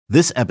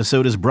This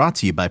episode is brought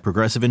to you by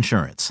Progressive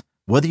Insurance.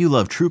 Whether you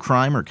love true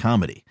crime or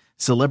comedy,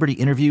 celebrity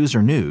interviews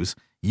or news,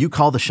 you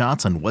call the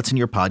shots on what's in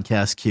your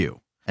podcast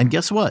queue. And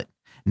guess what?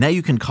 Now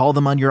you can call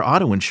them on your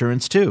auto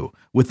insurance too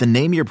with the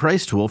Name Your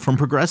Price tool from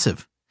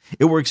Progressive.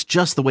 It works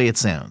just the way it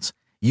sounds.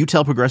 You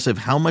tell Progressive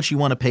how much you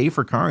want to pay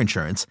for car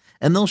insurance,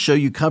 and they'll show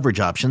you coverage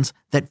options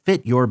that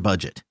fit your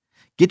budget.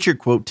 Get your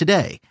quote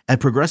today at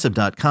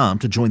Progressive.com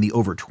to join the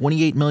over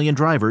 28 million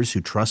drivers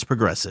who trust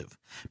Progressive.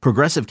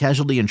 Progressive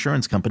Casualty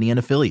Insurance Company and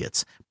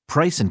Affiliates.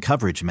 Price and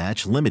coverage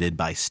match limited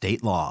by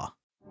state law.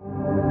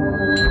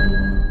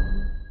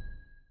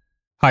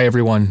 Hi,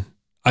 everyone.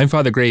 I'm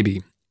Father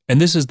Graby,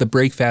 and this is the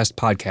Breakfast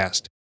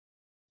Podcast.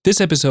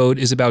 This episode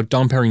is about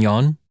Dom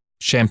Perignon,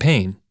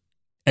 champagne,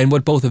 and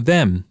what both of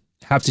them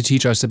have to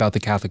teach us about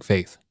the Catholic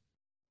faith.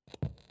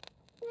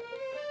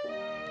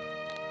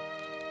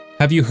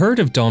 Have you heard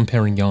of Dom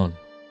Perignon?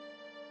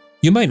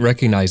 You might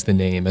recognize the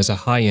name as a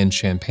high-end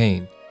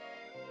champagne,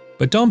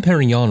 but Dom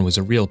Perignon was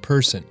a real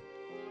person.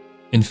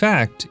 In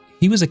fact,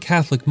 he was a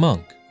Catholic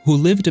monk who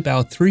lived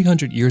about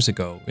 300 years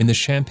ago in the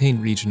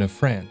Champagne region of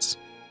France,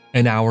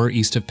 an hour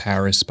east of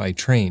Paris by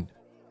train.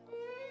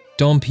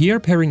 Dom Pierre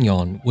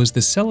Perignon was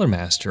the cellar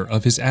master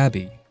of his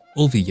abbey,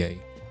 Auvilliers,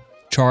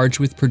 charged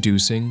with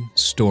producing,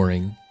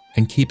 storing,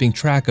 and keeping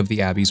track of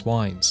the abbey's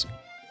wines.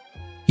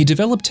 He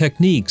developed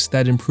techniques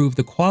that improve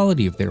the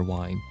quality of their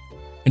wine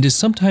and is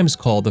sometimes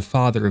called the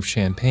father of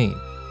champagne.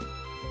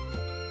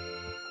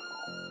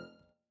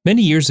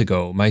 Many years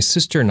ago, my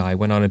sister and I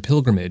went on a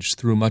pilgrimage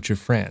through much of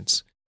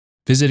France,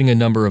 visiting a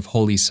number of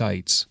holy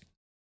sites.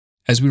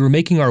 As we were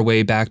making our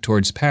way back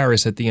towards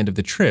Paris at the end of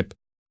the trip,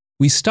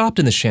 we stopped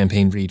in the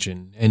Champagne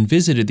region and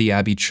visited the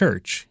Abbey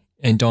Church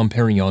and Dom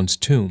Perignon's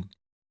tomb.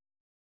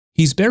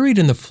 He's buried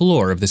in the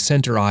floor of the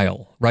center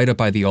aisle, right up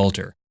by the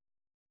altar.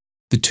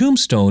 The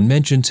tombstone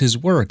mentions his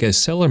work as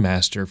cellar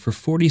master for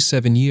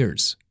 47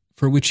 years,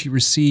 for which he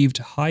received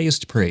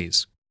highest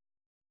praise.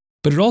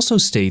 But it also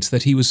states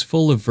that he was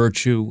full of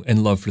virtue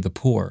and love for the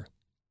poor.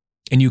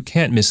 And you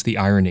can't miss the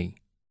irony.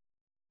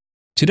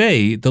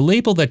 Today, the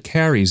label that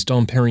carries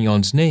Dom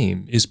Perignon's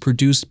name is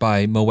produced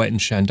by Moet &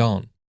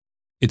 Chandon,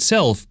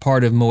 itself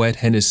part of Moet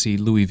Hennessy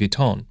Louis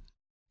Vuitton,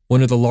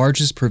 one of the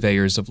largest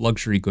purveyors of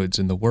luxury goods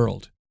in the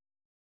world.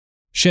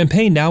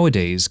 Champagne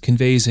nowadays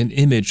conveys an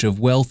image of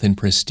wealth and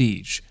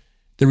prestige,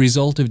 the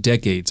result of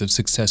decades of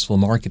successful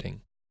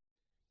marketing.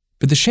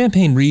 But the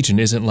Champagne region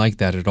isn't like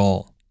that at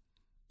all.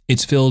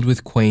 It's filled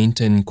with quaint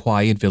and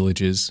quiet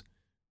villages,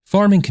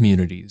 farming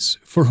communities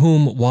for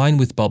whom wine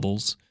with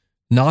bubbles,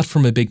 not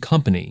from a big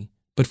company,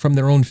 but from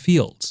their own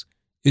fields,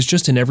 is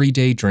just an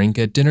everyday drink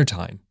at dinner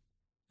time,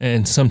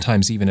 and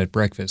sometimes even at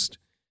breakfast.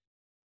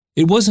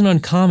 It wasn't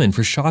uncommon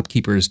for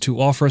shopkeepers to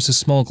offer us a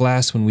small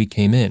glass when we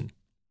came in.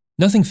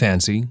 Nothing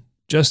fancy,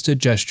 just a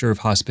gesture of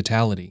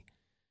hospitality.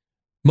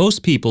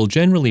 Most people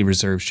generally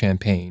reserve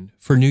champagne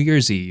for New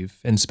Year's Eve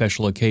and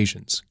special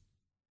occasions.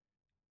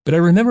 But I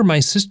remember my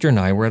sister and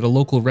I were at a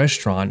local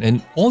restaurant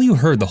and all you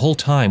heard the whole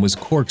time was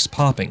corks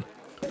popping.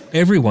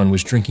 Everyone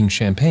was drinking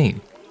champagne.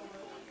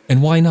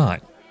 And why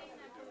not?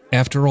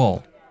 After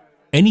all,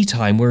 any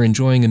time we're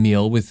enjoying a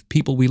meal with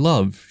people we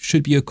love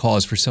should be a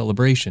cause for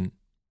celebration.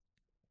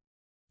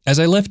 As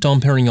I left Dom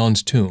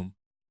Perignon's tomb,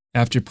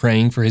 after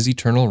praying for his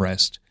eternal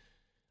rest,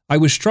 I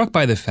was struck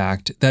by the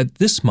fact that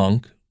this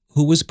monk,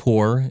 who was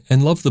poor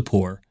and loved the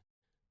poor,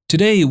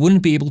 today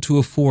wouldn't be able to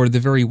afford the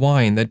very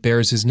wine that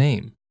bears his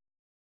name.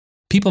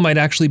 People might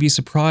actually be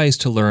surprised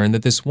to learn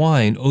that this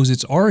wine owes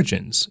its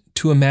origins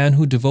to a man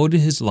who devoted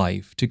his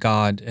life to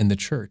God and the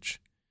Church.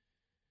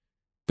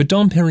 But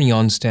Dom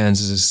Perignon stands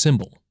as a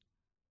symbol,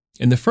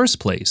 in the first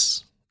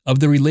place, of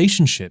the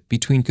relationship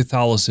between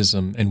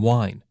Catholicism and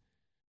wine.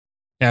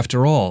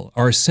 After all,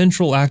 our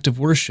central act of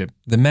worship,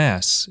 the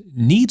Mass,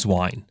 needs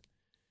wine.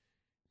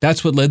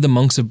 That's what led the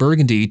monks of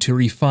Burgundy to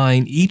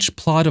refine each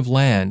plot of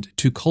land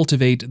to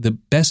cultivate the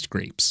best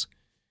grapes,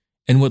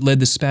 and what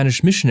led the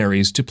Spanish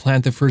missionaries to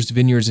plant the first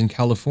vineyards in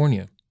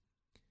California.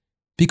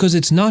 Because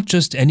it's not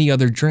just any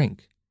other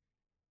drink.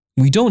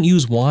 We don't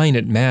use wine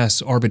at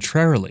Mass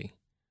arbitrarily.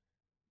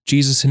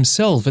 Jesus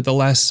himself at the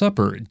Last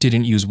Supper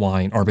didn't use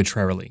wine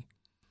arbitrarily.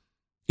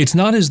 It's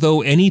not as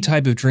though any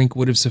type of drink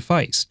would have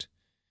sufficed.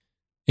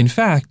 In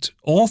fact,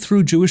 all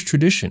through Jewish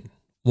tradition,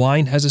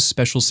 wine has a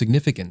special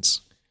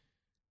significance.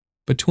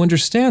 But to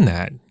understand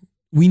that,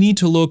 we need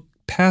to look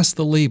past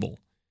the label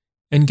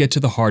and get to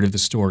the heart of the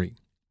story.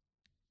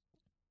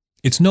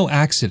 It's no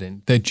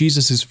accident that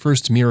Jesus'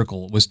 first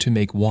miracle was to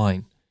make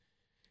wine.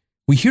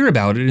 We hear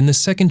about it in the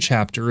second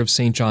chapter of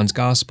St. John's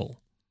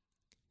Gospel.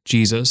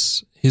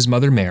 Jesus, his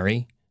mother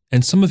Mary,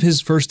 and some of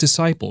his first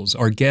disciples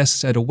are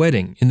guests at a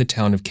wedding in the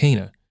town of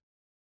Cana.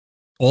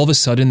 All of a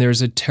sudden,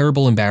 there's a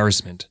terrible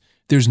embarrassment.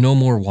 There's no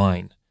more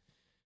wine.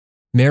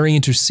 Mary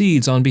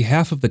intercedes on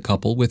behalf of the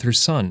couple with her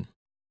son,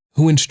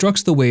 who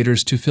instructs the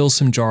waiters to fill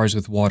some jars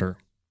with water.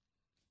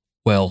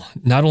 Well,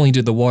 not only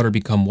did the water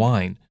become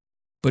wine,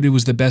 but it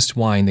was the best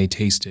wine they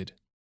tasted.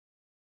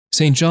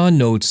 St. John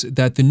notes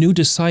that the new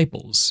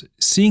disciples,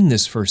 seeing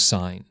this first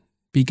sign,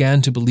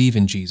 began to believe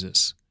in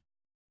Jesus.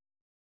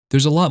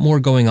 There's a lot more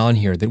going on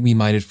here than we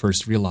might at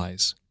first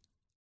realize.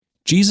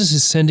 Jesus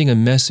is sending a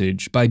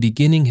message by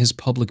beginning his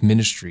public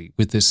ministry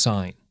with this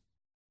sign.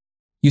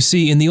 You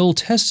see, in the Old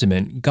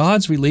Testament,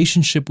 God's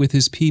relationship with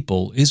his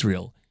people,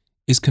 Israel,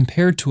 is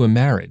compared to a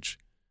marriage,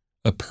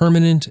 a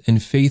permanent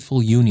and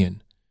faithful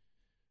union.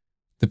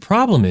 The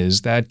problem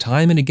is that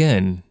time and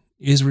again,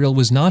 Israel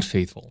was not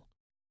faithful.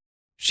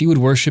 She would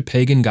worship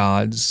pagan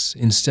gods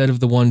instead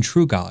of the one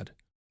true God.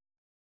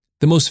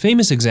 The most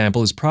famous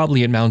example is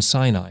probably at Mount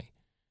Sinai,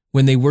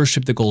 when they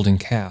worshiped the golden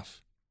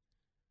calf.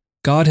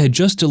 God had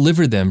just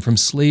delivered them from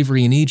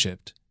slavery in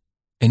Egypt,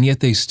 and yet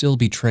they still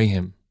betray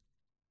him.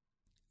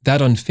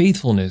 That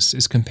unfaithfulness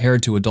is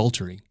compared to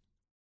adultery.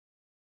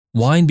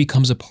 Wine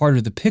becomes a part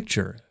of the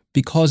picture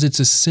because it's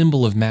a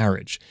symbol of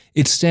marriage.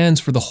 It stands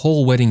for the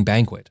whole wedding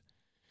banquet.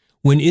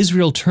 When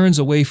Israel turns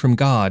away from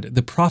God,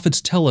 the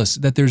prophets tell us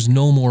that there's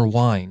no more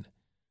wine.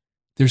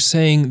 They're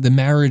saying the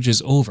marriage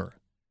is over.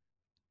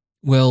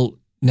 Well,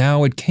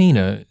 now at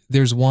Cana,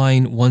 there's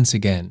wine once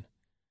again.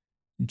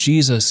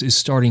 Jesus is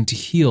starting to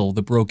heal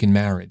the broken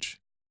marriage.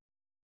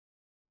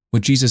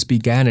 What Jesus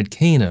began at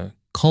Cana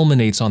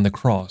culminates on the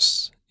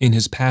cross, in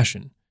his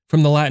passion,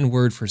 from the Latin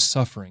word for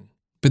suffering.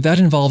 But that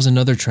involves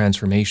another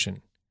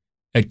transformation.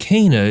 At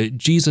Cana,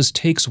 Jesus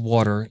takes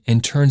water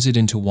and turns it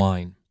into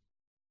wine.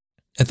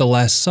 At the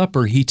Last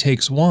Supper, he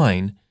takes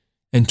wine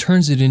and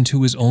turns it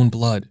into his own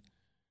blood,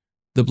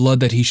 the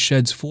blood that he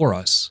sheds for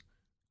us,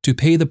 to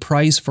pay the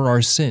price for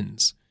our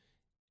sins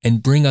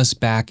and bring us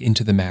back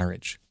into the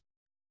marriage.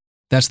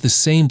 That's the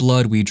same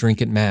blood we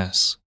drink at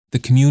Mass, the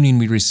communion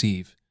we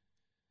receive.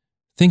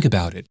 Think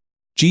about it.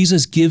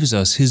 Jesus gives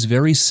us his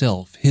very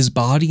self, his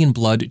body and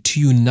blood, to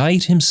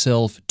unite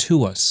himself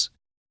to us.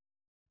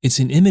 It's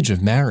an image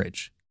of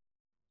marriage.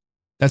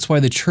 That's why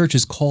the church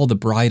is called the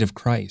bride of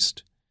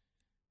Christ.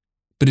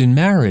 But in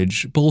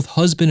marriage, both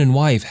husband and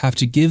wife have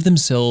to give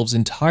themselves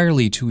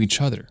entirely to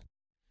each other.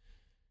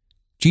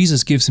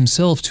 Jesus gives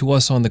himself to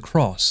us on the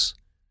cross,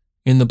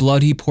 in the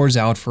blood he pours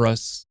out for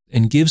us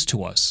and gives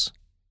to us,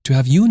 to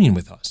have union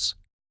with us.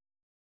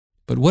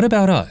 But what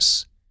about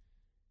us?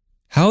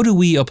 How do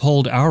we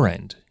uphold our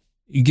end,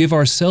 give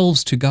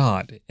ourselves to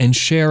God, and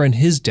share in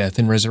his death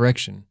and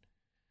resurrection?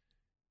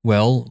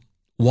 Well,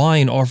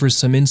 wine offers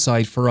some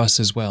insight for us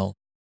as well.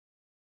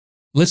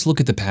 Let's look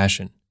at the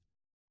Passion.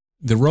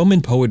 The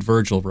Roman poet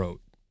Virgil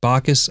wrote,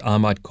 Bacchus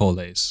amat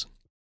colles,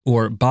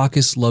 or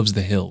Bacchus loves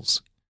the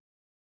hills.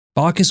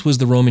 Bacchus was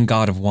the Roman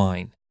god of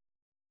wine,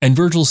 and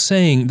Virgil's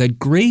saying that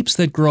grapes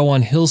that grow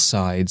on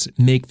hillsides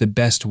make the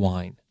best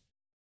wine.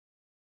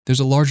 There's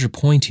a larger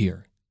point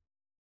here.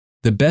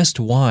 The best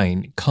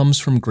wine comes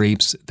from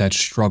grapes that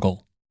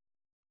struggle.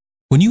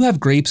 When you have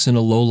grapes in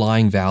a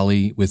low-lying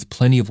valley with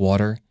plenty of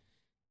water,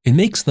 it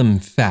makes them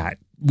fat,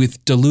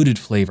 with diluted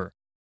flavor.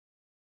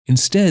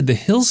 Instead, the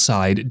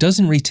hillside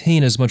doesn't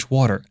retain as much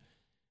water,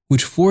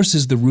 which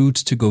forces the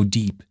roots to go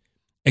deep,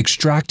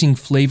 extracting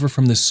flavor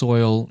from the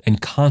soil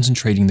and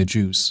concentrating the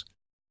juice.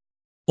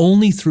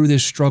 Only through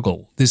this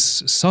struggle,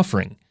 this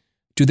suffering,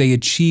 do they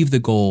achieve the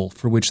goal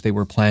for which they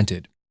were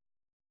planted.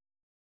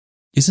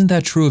 Isn't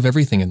that true of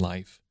everything in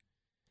life?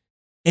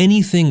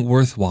 Anything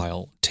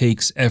worthwhile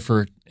takes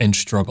effort and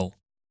struggle.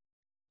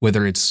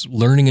 Whether it's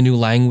learning a new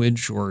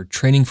language or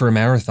training for a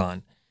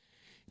marathon,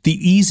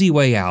 the easy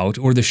way out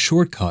or the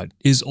shortcut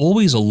is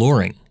always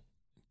alluring,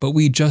 but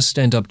we just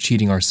end up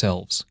cheating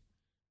ourselves.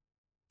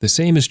 The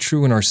same is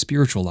true in our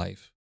spiritual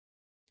life.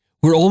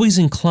 We're always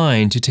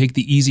inclined to take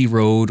the easy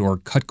road or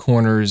cut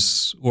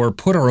corners or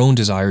put our own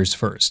desires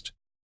first.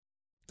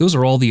 Those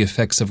are all the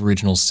effects of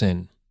original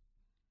sin.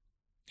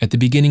 At the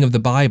beginning of the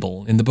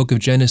Bible, in the book of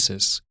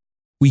Genesis,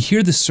 we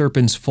hear the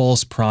serpent's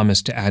false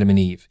promise to Adam and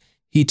Eve.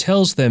 He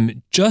tells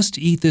them, just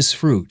eat this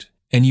fruit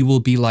and you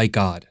will be like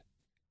God.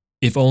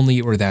 If only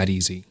it were that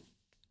easy.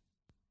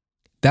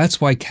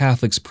 That's why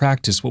Catholics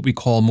practice what we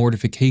call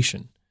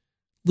mortification.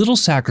 Little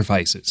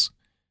sacrifices.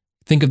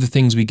 Think of the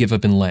things we give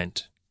up in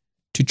Lent,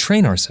 to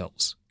train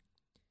ourselves.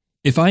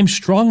 If I'm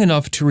strong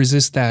enough to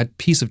resist that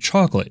piece of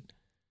chocolate,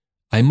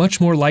 I'm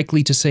much more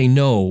likely to say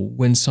no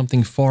when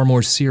something far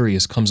more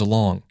serious comes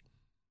along.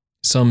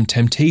 Some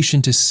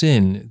temptation to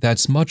sin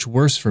that's much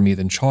worse for me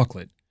than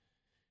chocolate.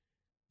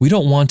 We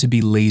don't want to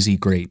be lazy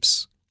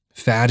grapes,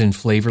 fat and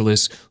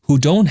flavorless, who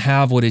don't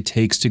have what it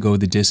takes to go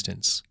the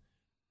distance.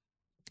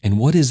 And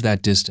what is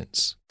that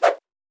distance?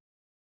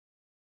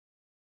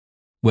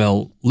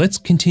 Well, let's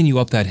continue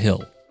up that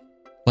hill,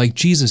 like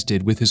Jesus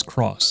did with his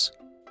cross,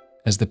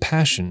 as the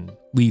Passion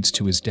leads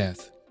to his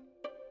death.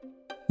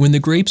 When the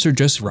grapes are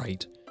just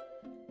right,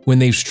 when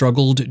they've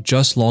struggled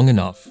just long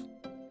enough,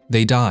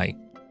 they die.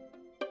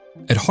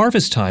 At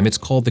harvest time, it's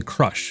called the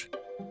crush.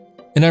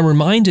 And I'm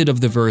reminded of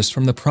the verse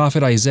from the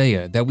prophet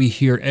Isaiah that we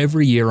hear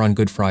every year on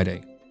Good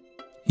Friday.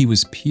 He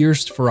was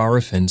pierced for our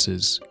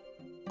offenses,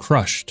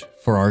 crushed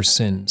for our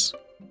sins.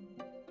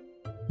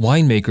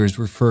 Winemakers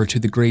refer to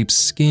the grape's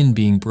skin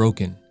being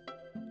broken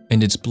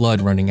and its blood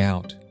running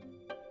out.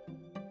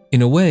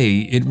 In a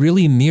way, it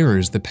really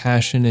mirrors the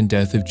passion and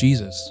death of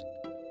Jesus.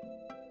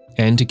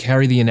 And to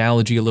carry the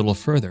analogy a little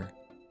further,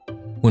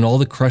 When all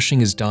the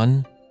crushing is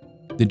done,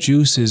 the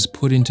juice is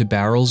put into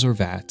barrels or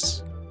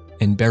vats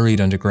and buried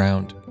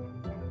underground.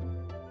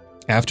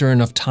 After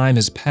enough time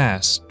has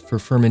passed for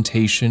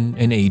fermentation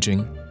and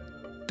aging,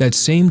 that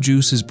same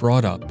juice is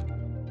brought up,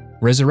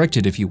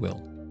 resurrected if you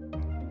will,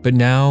 but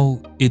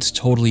now it's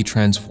totally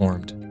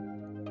transformed.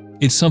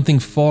 It's something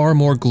far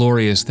more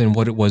glorious than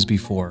what it was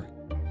before.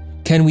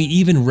 Can we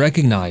even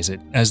recognize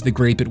it as the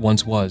grape it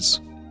once was?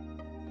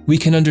 We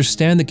can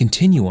understand the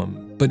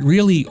continuum, but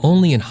really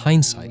only in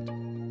hindsight.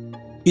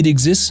 It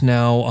exists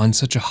now on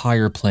such a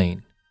higher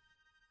plane.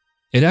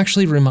 It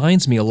actually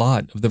reminds me a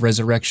lot of the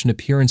resurrection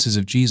appearances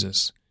of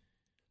Jesus.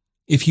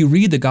 If you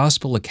read the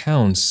gospel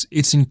accounts,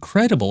 it's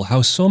incredible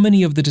how so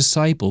many of the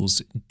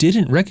disciples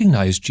didn't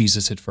recognize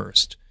Jesus at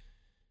first.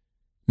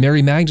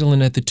 Mary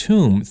Magdalene at the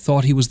tomb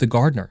thought he was the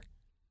gardener.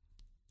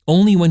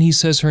 Only when he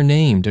says her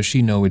name does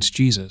she know it's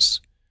Jesus.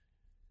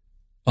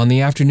 On the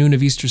afternoon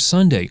of Easter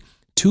Sunday,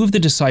 2 of the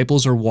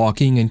disciples are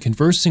walking and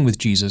conversing with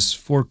Jesus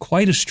for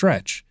quite a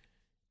stretch,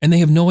 and they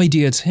have no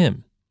idea it's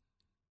him.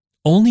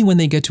 Only when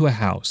they get to a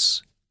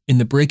house, in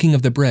the breaking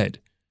of the bread,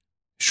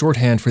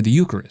 shorthand for the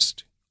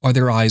Eucharist, are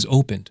their eyes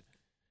opened.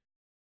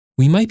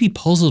 We might be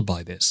puzzled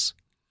by this.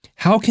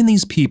 How can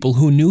these people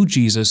who knew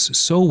Jesus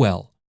so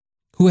well,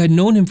 who had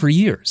known him for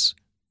years,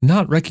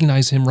 not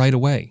recognize him right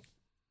away?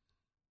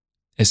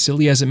 As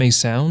silly as it may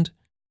sound,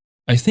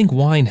 I think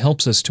wine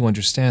helps us to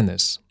understand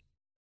this.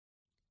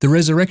 The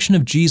resurrection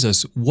of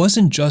Jesus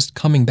wasn't just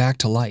coming back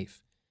to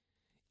life.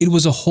 It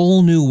was a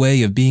whole new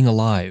way of being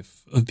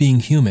alive, of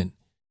being human.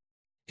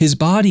 His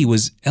body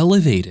was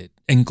elevated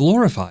and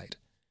glorified.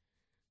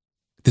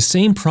 The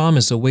same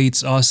promise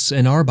awaits us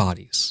and our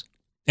bodies,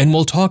 and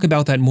we'll talk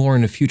about that more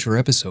in a future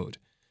episode.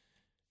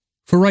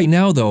 For right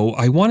now, though,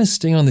 I want to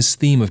stay on this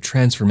theme of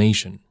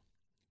transformation,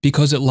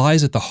 because it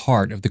lies at the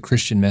heart of the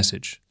Christian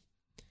message.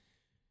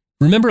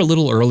 Remember a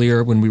little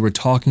earlier when we were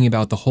talking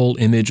about the whole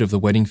image of the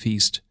wedding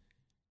feast?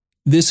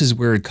 This is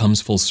where it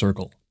comes full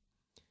circle.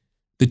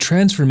 The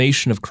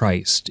transformation of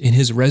Christ in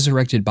his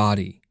resurrected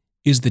body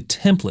is the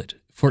template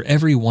for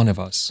every one of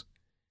us.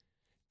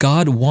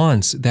 God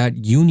wants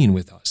that union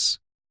with us,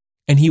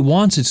 and he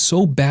wants it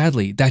so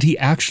badly that he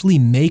actually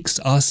makes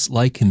us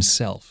like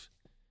himself.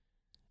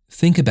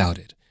 Think about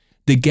it.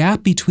 The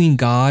gap between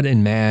God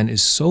and man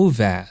is so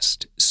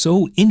vast,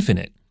 so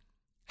infinite.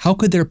 How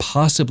could there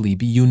possibly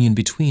be union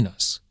between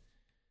us?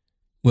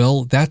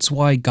 Well, that's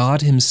why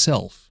God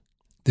himself,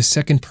 the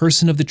second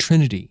person of the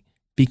Trinity,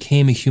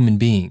 became a human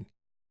being.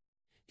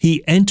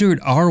 He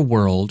entered our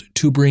world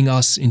to bring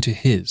us into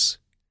his.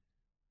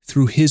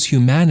 Through his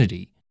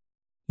humanity,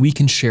 we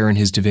can share in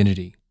his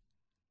divinity.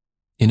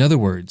 In other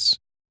words,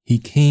 he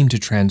came to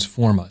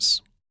transform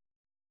us.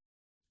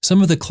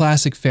 Some of the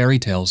classic fairy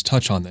tales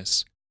touch on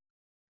this.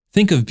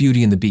 Think of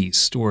Beauty and the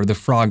Beast or The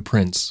Frog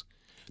Prince.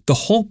 The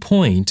whole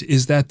point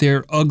is that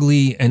they're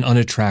ugly and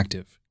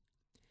unattractive.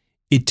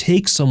 It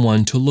takes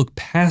someone to look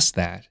past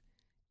that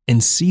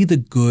and see the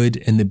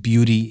good and the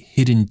beauty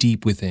hidden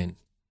deep within.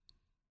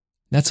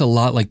 That's a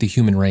lot like the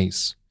human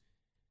race.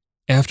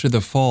 After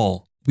the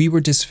fall, we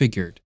were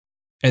disfigured,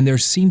 and there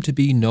seemed to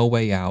be no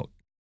way out.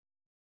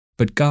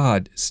 But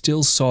God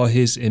still saw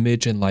his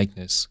image and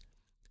likeness,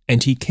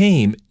 and he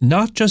came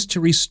not just to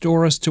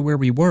restore us to where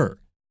we were,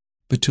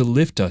 but to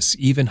lift us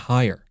even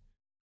higher,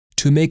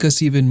 to make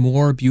us even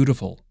more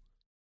beautiful,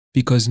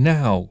 because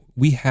now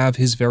we have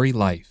his very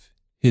life,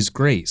 his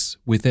grace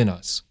within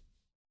us.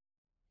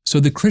 So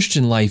the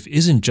Christian life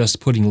isn't just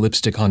putting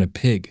lipstick on a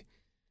pig.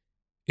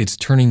 It's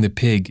turning the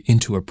pig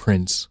into a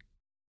prince.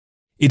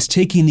 It's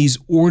taking these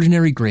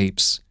ordinary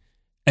grapes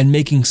and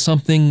making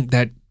something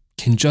that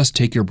can just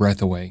take your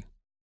breath away.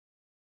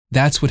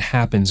 That's what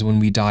happens when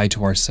we die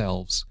to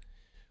ourselves.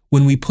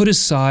 When we put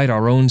aside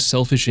our own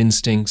selfish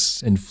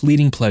instincts and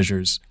fleeting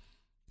pleasures,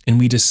 and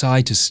we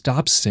decide to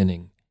stop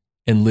sinning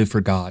and live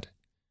for God.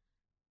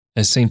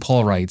 As St.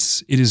 Paul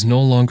writes, it is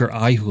no longer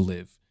I who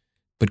live,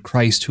 but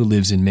Christ who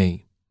lives in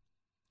me.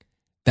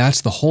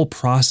 That's the whole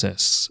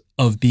process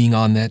of being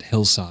on that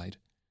hillside,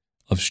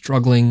 of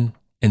struggling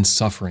and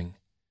suffering.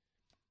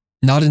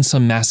 Not in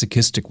some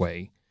masochistic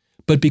way,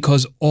 but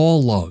because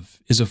all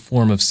love is a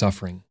form of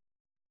suffering.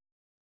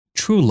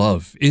 True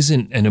love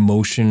isn't an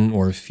emotion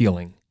or a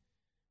feeling.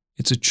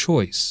 It's a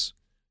choice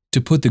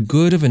to put the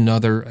good of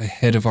another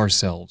ahead of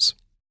ourselves,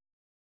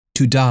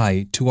 to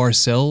die to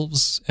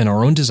ourselves and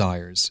our own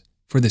desires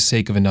for the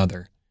sake of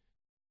another.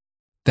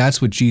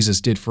 That's what Jesus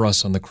did for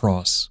us on the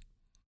cross.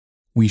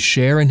 We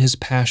share in his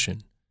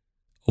passion,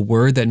 a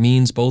word that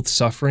means both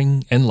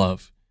suffering and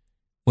love,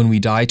 when we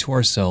die to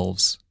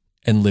ourselves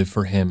and live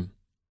for him.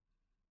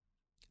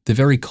 The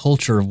very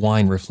culture of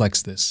wine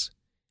reflects this.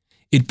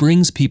 It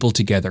brings people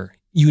together,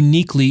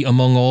 uniquely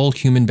among all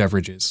human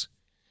beverages.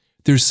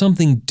 There's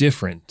something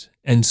different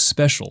and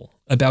special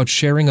about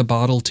sharing a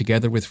bottle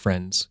together with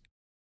friends.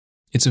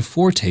 It's a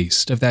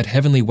foretaste of that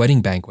heavenly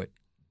wedding banquet.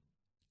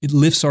 It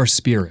lifts our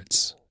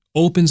spirits,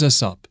 opens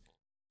us up,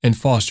 and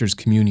fosters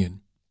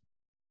communion.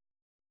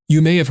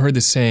 You may have heard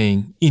the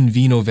saying, in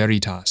vino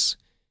veritas,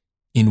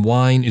 in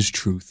wine is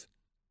truth.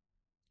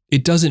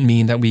 It doesn't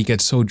mean that we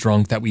get so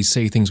drunk that we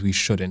say things we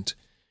shouldn't.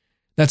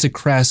 That's a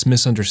crass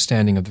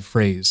misunderstanding of the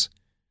phrase.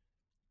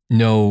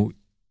 No,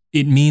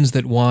 it means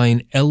that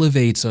wine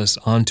elevates us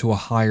onto a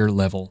higher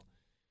level,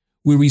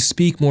 where we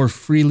speak more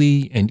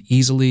freely and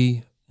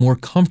easily, more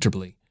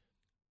comfortably,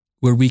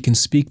 where we can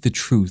speak the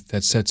truth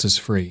that sets us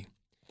free.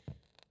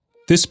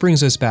 This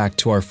brings us back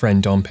to our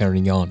friend Dom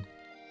Perignon.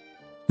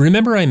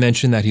 Remember I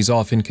mentioned that he's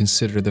often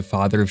considered the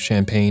father of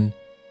champagne?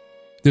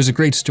 There's a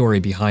great story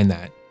behind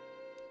that.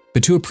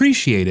 But to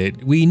appreciate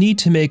it, we need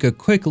to make a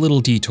quick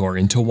little detour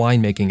into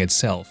winemaking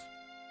itself.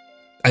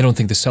 I don't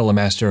think the cellar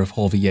master of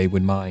Holvier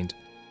would mind.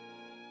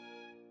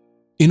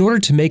 In order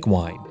to make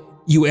wine,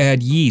 you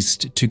add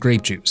yeast to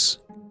grape juice.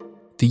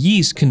 The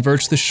yeast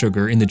converts the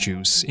sugar in the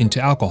juice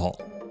into alcohol.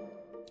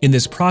 In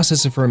this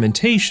process of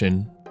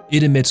fermentation,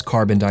 it emits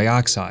carbon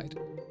dioxide.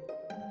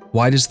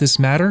 Why does this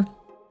matter?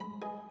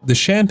 The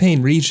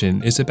Champagne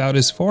region is about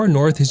as far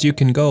north as you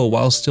can go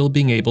while still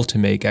being able to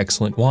make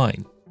excellent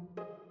wine.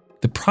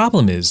 The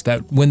problem is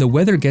that when the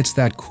weather gets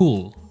that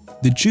cool,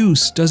 the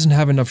juice doesn't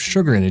have enough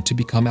sugar in it to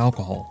become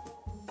alcohol.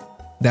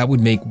 That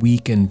would make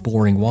weak and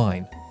boring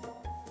wine.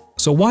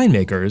 So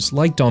winemakers,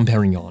 like Dom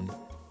Perignon,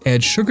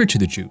 add sugar to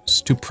the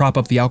juice to prop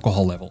up the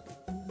alcohol level.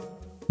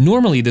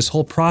 Normally, this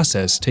whole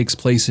process takes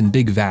place in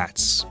big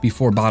vats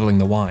before bottling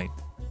the wine.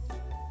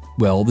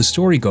 Well, the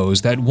story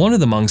goes that one of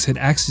the monks had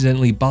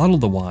accidentally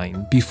bottled the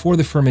wine before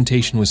the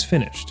fermentation was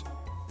finished.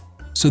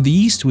 So the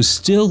yeast was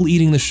still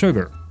eating the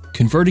sugar,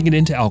 converting it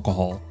into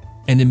alcohol,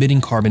 and emitting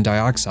carbon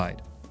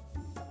dioxide.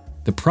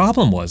 The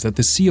problem was that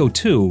the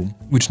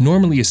CO2, which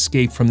normally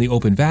escaped from the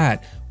open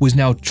vat, was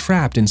now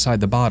trapped inside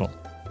the bottle.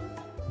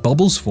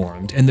 Bubbles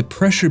formed, and the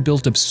pressure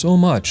built up so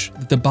much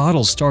that the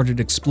bottle started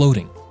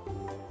exploding.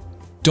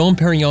 Dom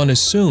Perignon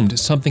assumed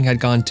something had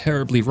gone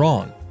terribly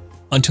wrong,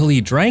 until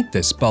he drank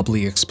this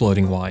bubbly,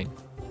 exploding wine.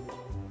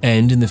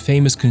 And in the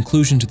famous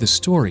conclusion to the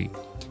story,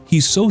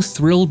 he's so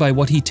thrilled by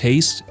what he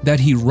tastes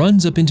that he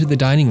runs up into the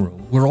dining room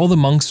where all the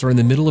monks are in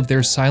the middle of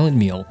their silent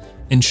meal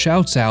and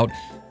shouts out,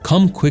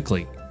 "Come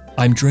quickly,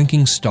 I'm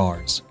drinking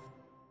stars."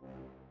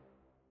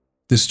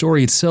 The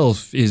story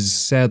itself is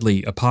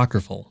sadly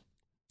apocryphal,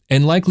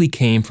 and likely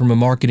came from a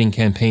marketing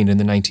campaign in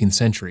the 19th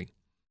century.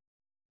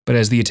 But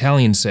as the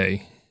Italians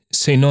say,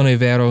 se non è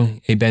vero,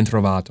 è ben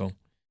trovato.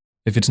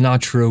 If it's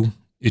not true,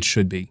 it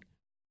should be.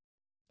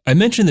 I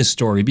mention this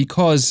story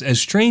because, as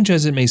strange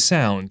as it may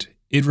sound,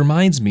 it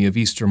reminds me of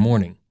Easter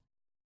morning.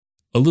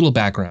 A little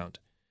background.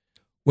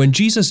 When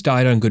Jesus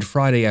died on Good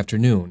Friday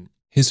afternoon,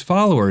 his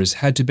followers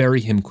had to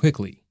bury him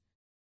quickly.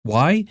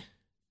 Why?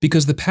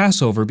 Because the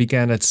Passover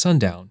began at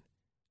sundown,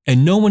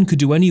 and no one could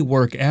do any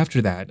work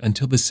after that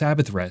until the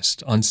Sabbath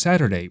rest on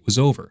Saturday was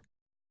over.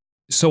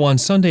 So on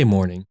Sunday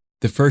morning,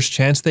 the first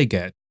chance they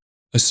get,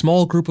 a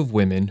small group of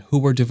women who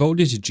were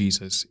devoted to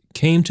Jesus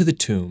came to the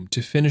tomb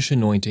to finish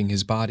anointing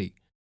his body.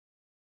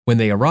 When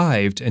they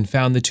arrived and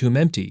found the tomb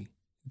empty,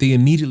 they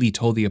immediately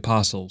told the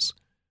apostles.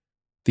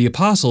 The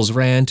apostles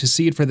ran to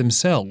see it for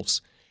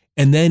themselves,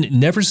 and then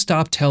never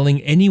stopped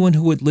telling anyone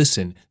who would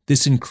listen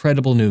this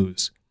incredible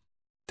news,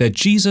 that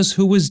Jesus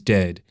who was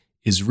dead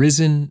is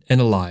risen and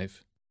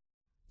alive.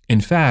 In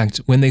fact,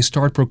 when they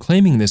start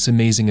proclaiming this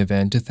amazing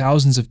event to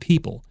thousands of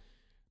people,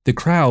 the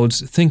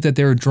crowds think that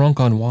they're drunk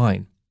on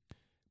wine.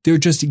 They're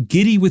just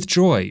giddy with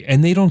joy,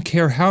 and they don't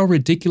care how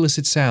ridiculous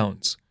it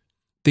sounds.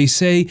 They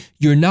say,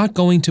 "You're not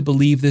going to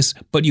believe this,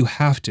 but you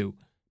have to,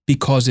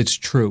 because it's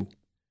true."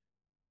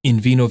 In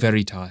vino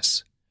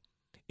veritas.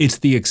 It's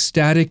the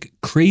ecstatic,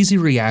 crazy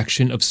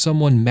reaction of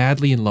someone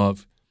madly in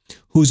love,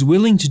 who's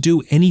willing to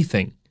do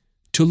anything,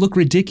 to look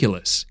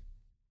ridiculous,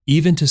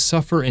 even to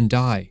suffer and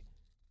die,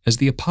 as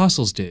the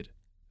apostles did,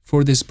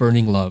 for this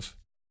burning love.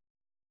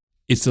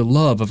 It's the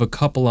love of a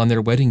couple on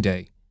their wedding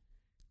day,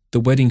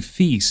 the wedding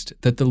feast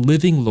that the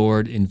living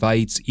Lord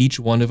invites each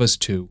one of us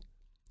to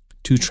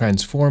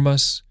transform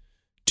us,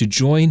 to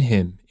join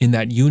him in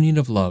that union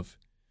of love,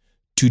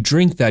 to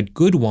drink that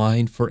good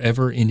wine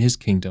forever in his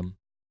kingdom.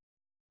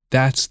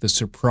 That's the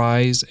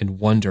surprise and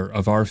wonder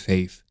of our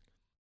faith,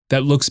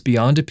 that looks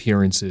beyond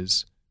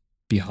appearances,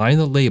 behind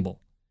the label,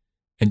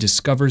 and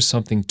discovers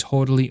something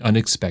totally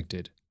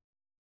unexpected.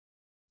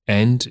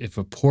 And if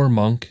a poor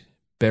monk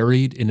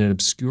buried in an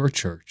obscure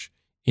church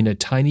in a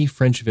tiny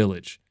French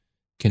village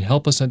can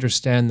help us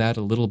understand that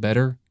a little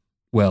better,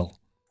 well,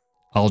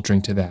 I'll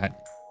drink to that.